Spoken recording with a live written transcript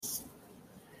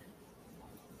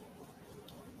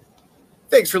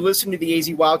Thanks for listening to the AZ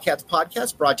Wildcats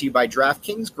Podcast, brought to you by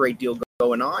DraftKings. Great deal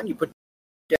going on. You put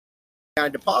down a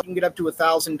deposit, you can get up to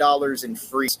 $1,000 in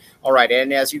free. All right,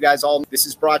 and as you guys all know, this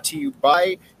is brought to you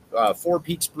by Four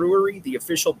Peaks Brewery, the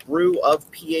official brew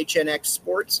of PHNX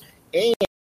Sports,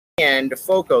 and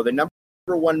FOCO, the number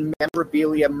one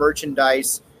memorabilia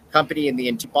merchandise company in the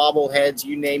bobbleheads,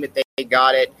 you name it, they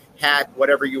got it. Hat,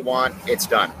 whatever you want, it's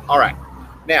done. All right,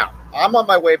 now I'm on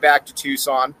my way back to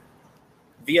Tucson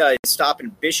via a stop in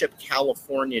Bishop,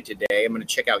 California today. I'm going to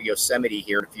check out Yosemite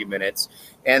here in a few minutes,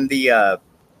 and the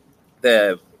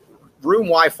room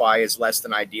Wi-Fi is less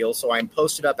than ideal, so I'm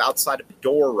posted up outside of the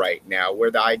door right now,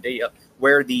 where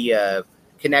the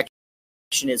connection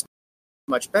is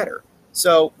much better.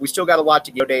 So we still got a lot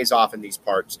to go days off in these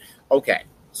parts. Okay,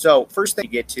 so first thing to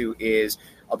get to is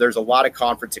there's a lot of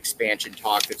conference expansion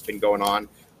talk that's been going on.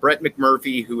 Brett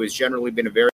McMurphy, who has generally been a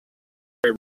very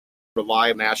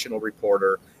reliable national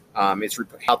reporter, is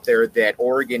out there that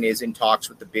Oregon is in talks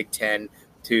with the Big Ten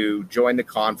to join the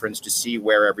conference to see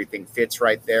where everything fits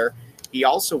right there. He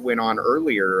also went on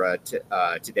earlier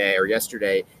today or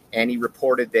yesterday, and he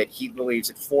reported that he believes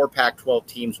that 4 Pac-12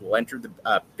 teams will enter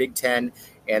the Big Ten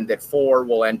and that 4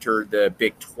 will enter the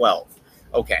Big 12.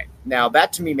 Okay, now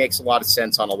that to me makes a lot of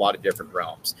sense on a lot of different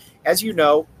realms. As you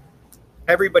know,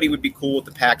 everybody would be cool with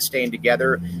the Pac staying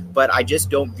together, but I just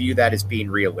don't view that as being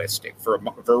realistic for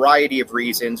a variety of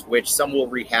reasons, which some will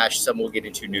rehash, some will get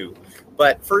into new.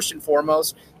 But first and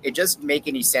foremost, it doesn't make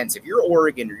any sense. If you're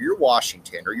Oregon or you're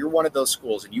Washington or you're one of those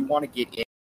schools and you want to get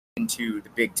into the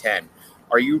Big Ten,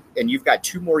 and you've got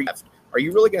 2 more left, are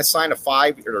you really going to sign a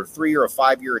 5 or 3 or a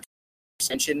 5-year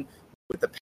extension with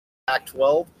the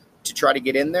Pac-12 to try to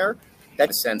get in there? That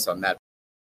makes sense on that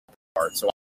part. So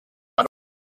I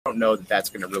don't know that that's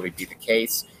going to really be the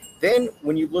case. Then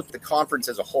when you look at the conference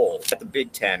as a whole, at the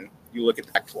Big Ten, you look at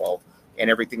the Pac-12 and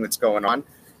everything that's going on,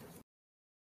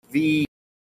 the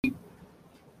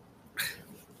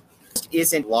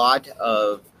isn't a lot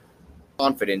of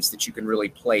confidence that you can really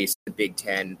place the Big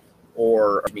Ten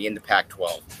or in the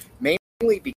Pac-12,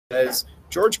 mainly because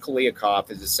George Kliavkoff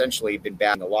has essentially been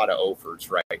batting a lot of offers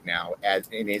right now as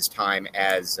in his time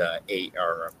as a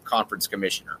conference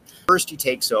commissioner. First, he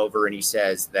takes over and he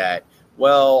says that,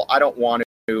 well, I don't want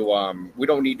to, we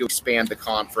don't need to expand the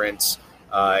conference.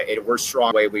 We're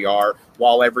strong the way we are,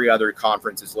 while every other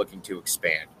conference is looking to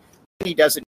expand. He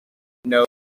doesn't know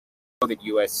that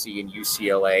USC and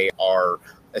UCLA are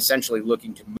essentially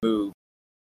looking to move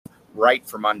right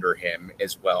from under him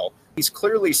as well. He's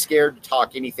clearly scared to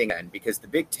talk anything then because the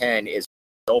Big Ten is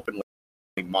openly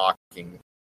mocking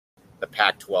the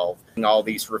Pac-12. All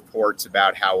these reports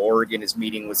about how Oregon is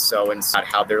meeting with so-and-so,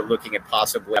 how they're looking at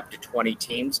possibly up to 20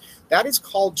 teams. That is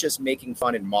called just making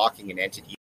fun and mocking an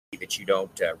entity that you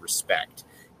don't respect.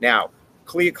 Now,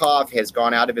 Kliavkoff has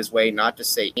gone out of his way not to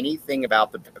say anything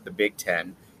about the Big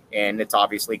Ten, and it's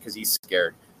obviously because he's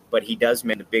scared, but he does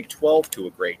mention the Big 12 to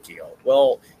a great deal.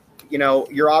 Well, you know,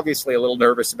 you're obviously a little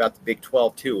nervous about the Big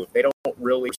 12 too. If they don't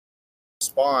really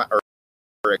respond or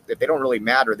if they don't really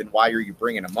matter, then why are you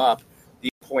bringing them up? The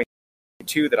point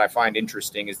two that I find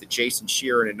interesting is that Jason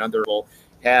Shearer and another people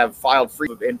have filed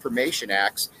Freedom of Information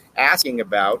Acts asking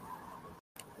about,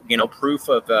 you know, proof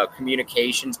of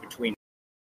communications between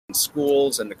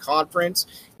schools and the conference.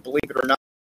 Believe it or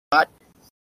not,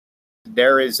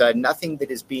 there is nothing that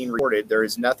is being reported. There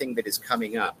is nothing that is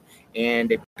coming up.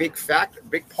 And a big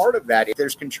part of that is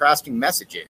there's contrasting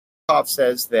messages. Kliavkoff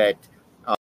says that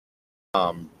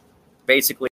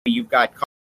basically you've got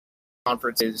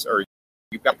conferences or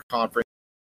you've got a conference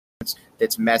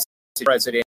that's messaging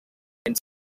presidents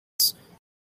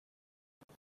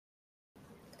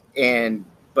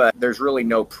but there's really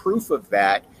no proof of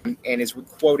that, and is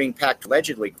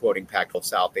allegedly quoting Pac-12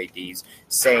 South ADs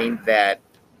saying that,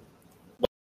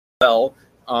 well,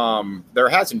 there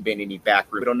hasn't been any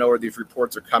backroom. We don't know where these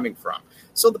reports are coming from.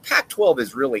 So the Pac-12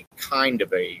 is really kind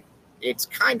of a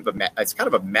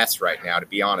mess right now, to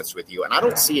be honest with you. And I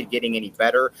don't see it getting any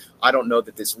better. I don't know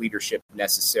that this leadership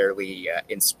necessarily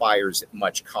inspires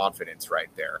much confidence right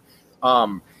there.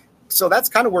 So that's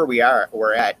kind of where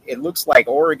we're at. It looks like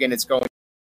Oregon is going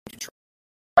to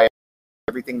try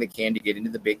everything they can to get into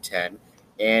the Big Ten.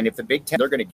 And if the Big Ten, they're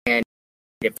going to get,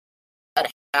 if that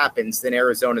happens, then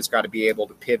Arizona's got to be able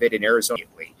to pivot in Arizona,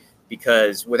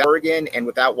 because without Oregon and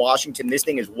without Washington, this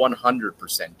thing is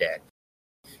 100% dead.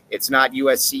 It's not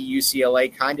USC,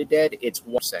 UCLA kind of dead. It's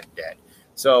 1% dead.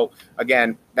 So,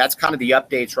 again, that's kind of the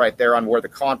updates right there on where the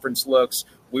conference looks.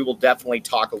 We will definitely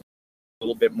talk a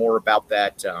little bit more about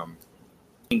that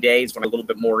days when a little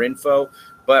bit more info.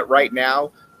 But right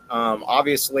now,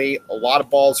 Obviously, a lot of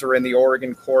balls are in the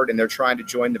Oregon court, and they're trying to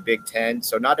join the Big Ten.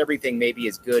 So not everything may be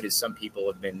as good as some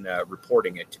people have been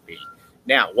reporting it to be.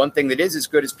 Now, one thing that is as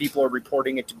good as people are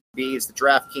reporting it to be is the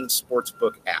DraftKings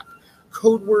Sportsbook app.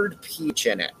 Code word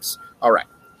PHNX. All right,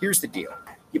 here's the deal.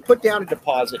 You put down a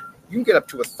deposit, you can get up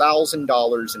to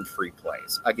 $1,000 in free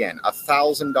plays. Again,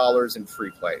 $1,000 in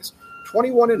free plays.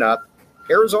 21 and up,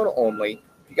 Arizona only.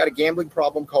 If you got a gambling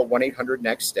problem, call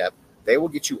 1-800-NEXT-STEP. They will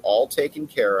get you all taken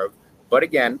care of. But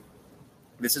again,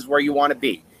 this is where you want to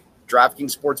be.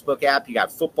 DraftKings Sportsbook app, you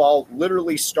got football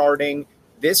literally starting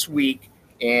this week.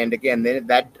 And again, then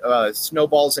that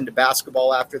snowballs into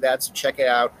basketball after that. So check it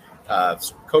out.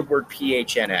 Code word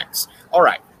PHNX. All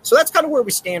right. So that's kind of where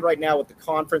we stand right now with the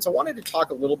conference. I wanted to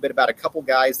talk a little bit about a couple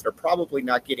guys that are probably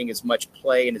not getting as much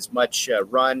play and as much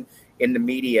run in the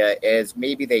media as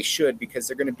maybe they should, because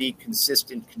they're going to be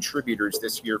consistent contributors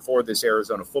this year for this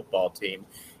Arizona football team.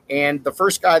 And the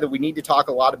first guy that we need to talk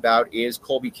a lot about is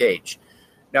Colby Cage.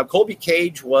 Now, Colby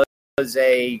Cage was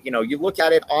you look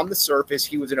at it on the surface,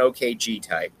 he was an OKG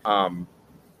type.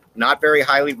 Not very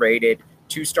highly rated,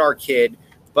 2-star kid.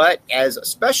 But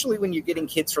especially when you're getting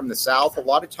kids from the South, a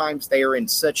lot of times they are in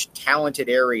such talented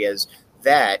areas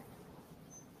that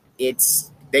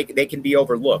they can be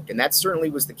overlooked. And that certainly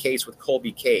was the case with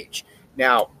Colby Cage.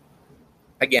 Now,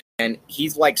 again,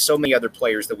 he's like so many other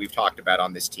players that we've talked about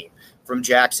on this team, from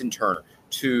Jackson Turner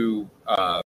to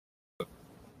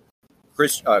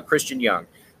Christian Young,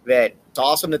 that it's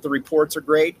awesome that the reports are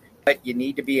great, but you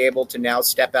need to be able to now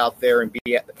step out there and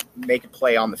make a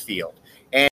play on the field.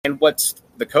 And what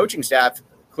the coaching staff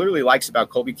clearly likes about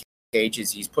Colby Cage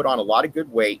is he's put on a lot of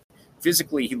good weight.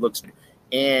 Physically, he looks good.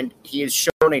 And he has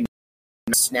shown a nice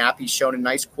snap. He's shown a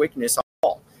nice quickness on the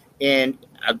ball and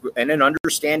an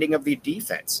understanding of the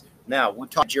defense. Now,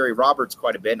 we've talked to Jerry Roberts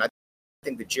quite a bit, and I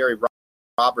think that Jerry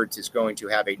Roberts is going to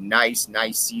have a nice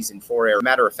season for Arizona.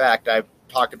 Matter of fact, I've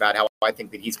talked about how I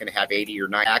think that he's going to have 80 or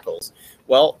 90 tackles.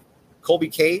 Well, Colby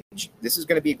Cage, this is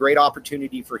going to be a great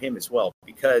opportunity for him as well,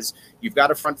 because you've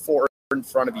got a front four in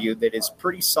front of you that is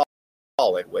pretty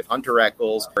solid with Hunter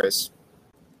Echols, Paris.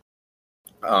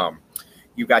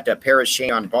 You've got Paris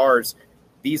Shane on bars.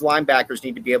 These linebackers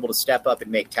need to be able to step up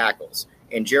and make tackles.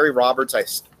 And Jerry Roberts, I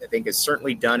think, has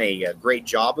certainly done a great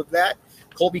job of that.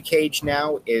 Colby Cage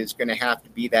now is going to have to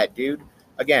be that dude.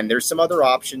 Again, there's some other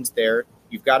options there.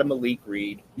 You've got a Malik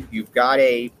Reed. You've got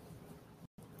an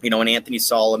Anthony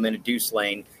Solomon, a Deuce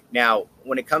Lane. Now,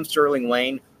 when it comes to Sterling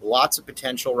Lane, lots of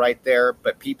potential right there,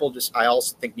 but people I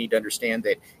also think need to understand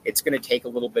that it's going to take a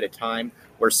little bit of time.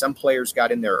 Where some players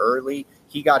got in there early,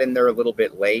 he got in there a little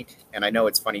bit late. And I know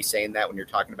it's funny saying that when you're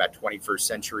talking about 21st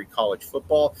century college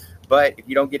football, but if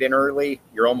you don't get in early,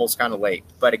 you're almost kind of late.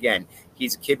 But again,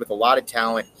 he's a kid with a lot of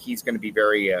talent. He's going to be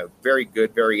very, very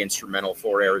good, very instrumental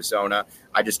for Arizona.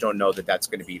 I just don't know that that's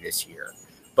going to be this year.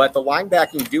 But the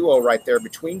linebacking duo right there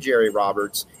between Jerry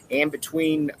Roberts and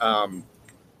between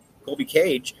Colby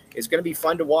Cage is going to be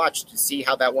fun to watch to see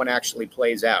how that one actually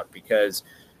plays out, because,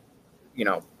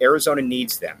 Arizona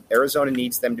needs them. Arizona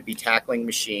needs them to be tackling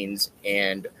machines.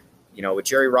 And, with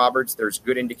Jerry Roberts, there's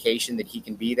good indication that he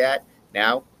can be that.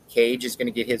 Now, Cage is going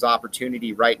to get his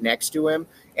opportunity right next to him.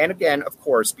 And again, of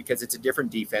course, because it's a different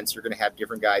defense, you're going to have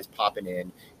different guys popping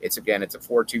in. It's a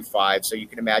 4-2-5. So you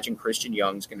can imagine Christian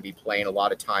Young's going to be playing a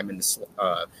lot of time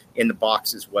in the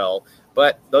box as well.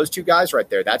 But those two guys right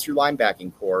there, that's your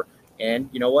linebacking core. And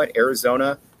you know what?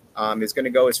 Arizona is going to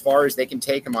go as far as they can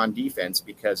take them on defense,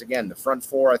 because again, the front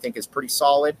four I think is pretty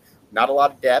solid, not a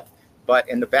lot of depth. But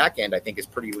in the back end, I think is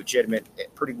pretty legit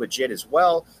as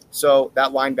well. So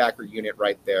that linebacker unit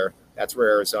right there, that's where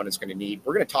Arizona is going to need.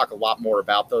 We're going to talk a lot more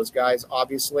about those guys,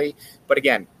 obviously. But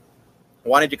again, I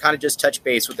wanted to kind of just touch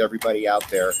base with everybody out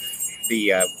there.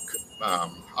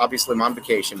 Obviously, I'm on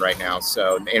vacation right now,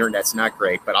 so the internet's not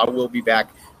great. But I will be back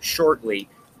shortly.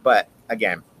 But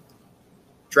again,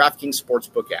 DraftKings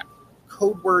Sportsbook app,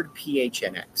 code word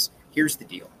PHNX. Here's the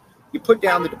deal. You put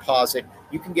down the deposit,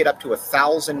 you can get up to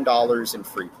 $1,000 in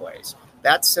free plays.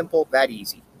 That's simple, that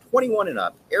easy. 21 and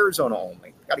up, Arizona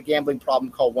only. Got a gambling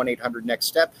problem, call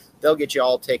 1-800-NEXT-STEP. They'll get you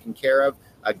all taken care of.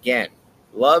 Again,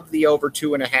 love the over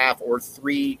 2.5 or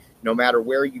 3, no matter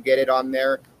where you get it on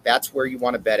there. That's where you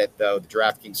want to bet it, though, the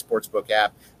DraftKings Sportsbook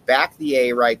app. Back the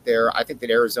A right there. I think that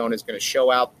Arizona is going to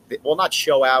show out. Well, not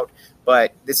show out,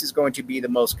 but this is going to be the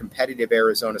most competitive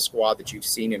Arizona squad that you've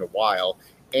seen in a while.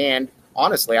 And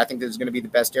honestly, I think this is going to be the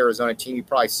best Arizona team you've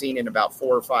probably seen in about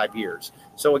 4 or 5 years.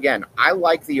 So, again, I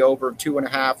like the over of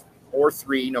 2.5 or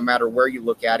 3, no matter where you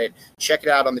look at it. Check it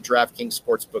out on the DraftKings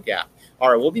Sportsbook app.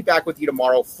 All right, we'll be back with you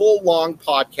tomorrow. Full, long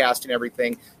podcast and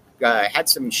everything. Had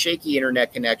some shaky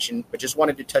internet connection, but just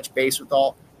wanted to touch base with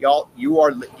all y'all. You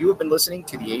have been listening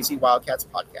to the AZ Wildcats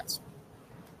podcast.